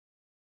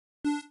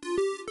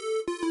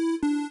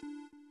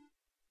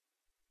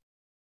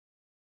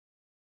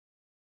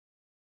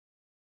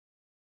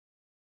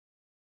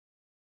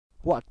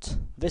What?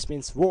 This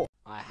means war.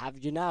 I have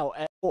you now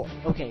at war.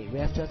 Okay, we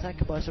have to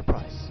attack by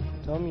surprise.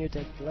 Tom, you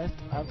take the left,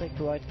 I'll take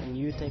the right, and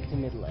you take the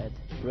middle, Ed.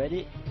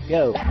 Ready?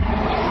 Go!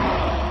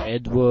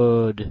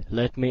 Edward,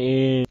 let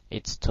me in.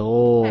 It's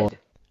Tom.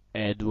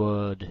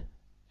 Edward.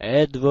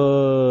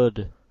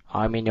 Edward!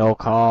 I'm in your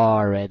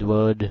car,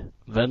 Edward.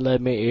 Then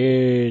let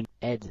me in.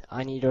 Ed,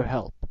 I need your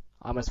help.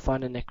 I must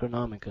find a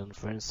Necronomicon,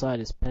 for inside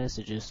its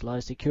passages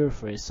lies the cure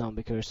for his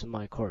zombie curse on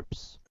my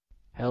corpse.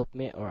 Help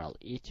me or I'll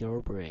eat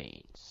your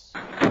brains.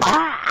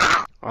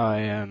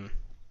 I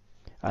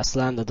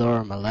slammed the door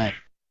on my leg.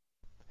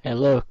 Hey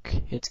look,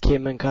 it's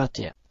Kim and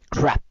Katya.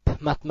 Crap,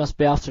 Matt must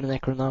be after the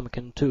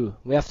Necronomicon too.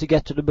 We have to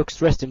get to the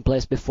book's resting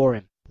place before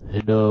him.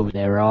 Hello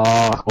there,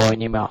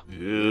 going him out.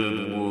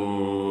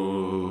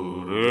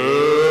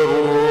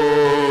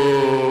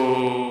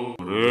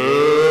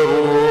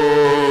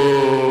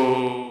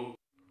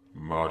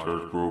 Matt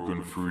has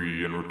broken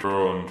free and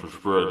returned to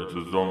spread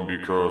the zombie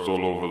curse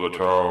all over the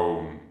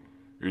town.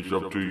 It's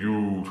up to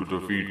you to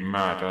defeat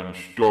Matt and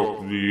stop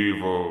the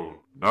evil.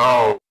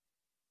 Now!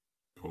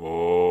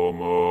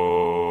 Come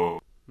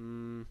up.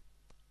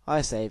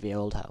 I say the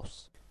old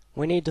house.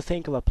 We need to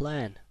think of a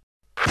plan.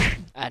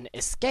 An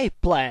escape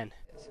plan!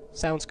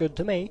 Sounds good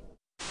to me.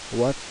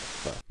 What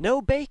the?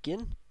 No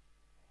bacon?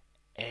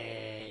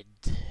 Ed.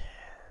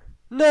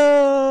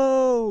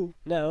 No!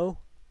 No,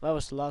 that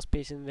was the last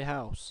piece in the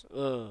house.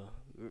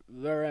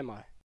 Where am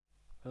I?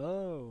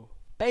 Oh,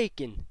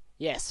 bacon!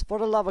 Yes, for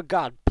the love of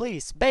God,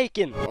 please,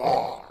 bacon!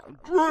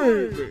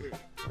 Gravy!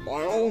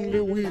 My only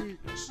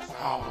weakness.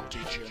 How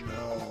did you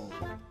know?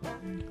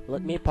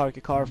 Let me park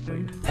a car for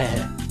you.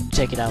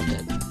 Check it out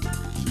then.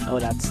 Oh,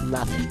 that's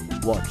nothing.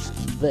 Watch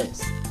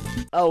this.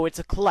 Oh, it's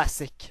a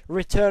classic.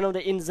 Return of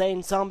the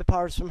insane zombie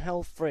powers from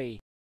Hell Free.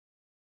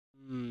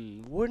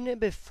 Wouldn't it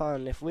be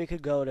fun if we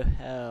could go to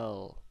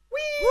hell?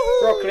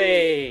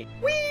 Broccoli!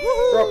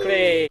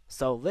 Broccoli!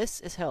 So this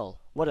is hell.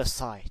 What a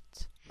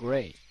sight.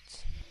 Great.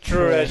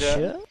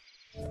 Treasure?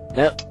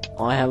 No,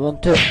 I have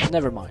one too.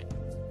 Never mind.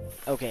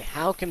 Okay,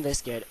 how can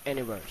this get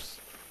any worse?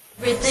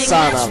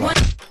 Son of a...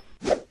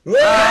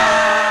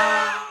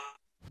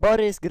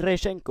 Boris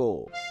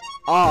Grishenko.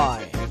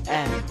 I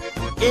am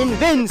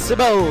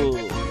invincible!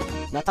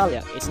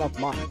 Natalia, it's not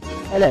mine.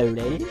 Hello,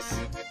 ladies.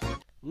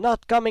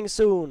 Not coming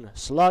soon,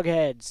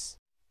 slugheads.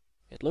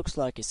 It looks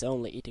like he's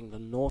only eating the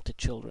naughty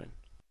children.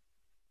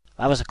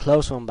 That was a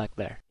close one back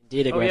there.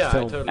 Indeed a great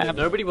film. Totally.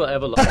 Nobody will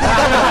ever love That's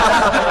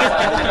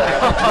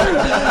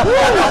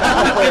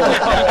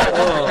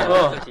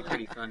actually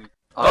pretty funny.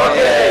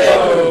 Okay!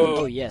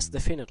 Oh yes,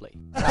 definitely.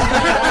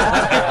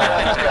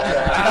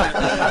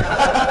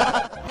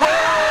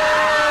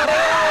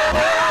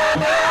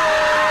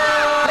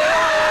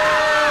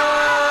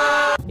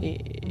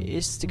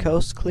 Is the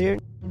coast clear?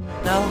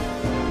 No!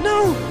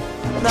 No!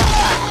 No!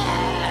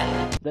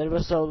 There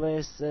was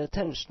always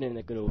tension in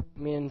the group.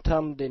 Me and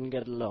Tom didn't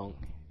get along.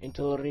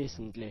 Until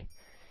recently.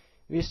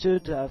 We used to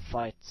have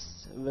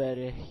fights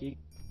where he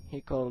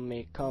called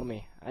me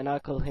commie and I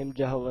call him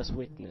Jehovah's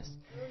Witness.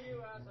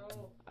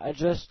 I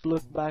just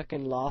look back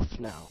and laugh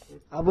now.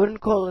 I wouldn't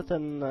call it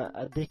an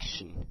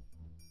addiction.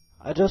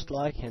 I just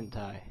like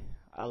hentai.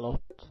 A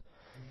lot.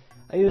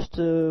 I used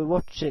to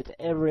watch it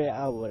every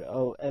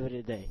hour,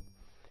 every day.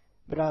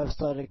 But I've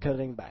started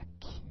cutting back.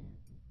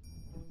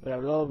 But I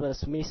will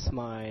always miss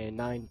my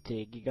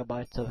 90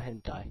 gigabytes of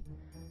hentai.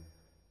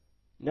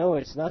 No,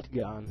 it's not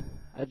gone.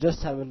 I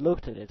just haven't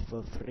looked at it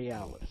for 3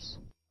 hours.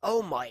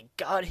 Oh my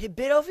god, he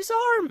bit off his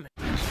arm!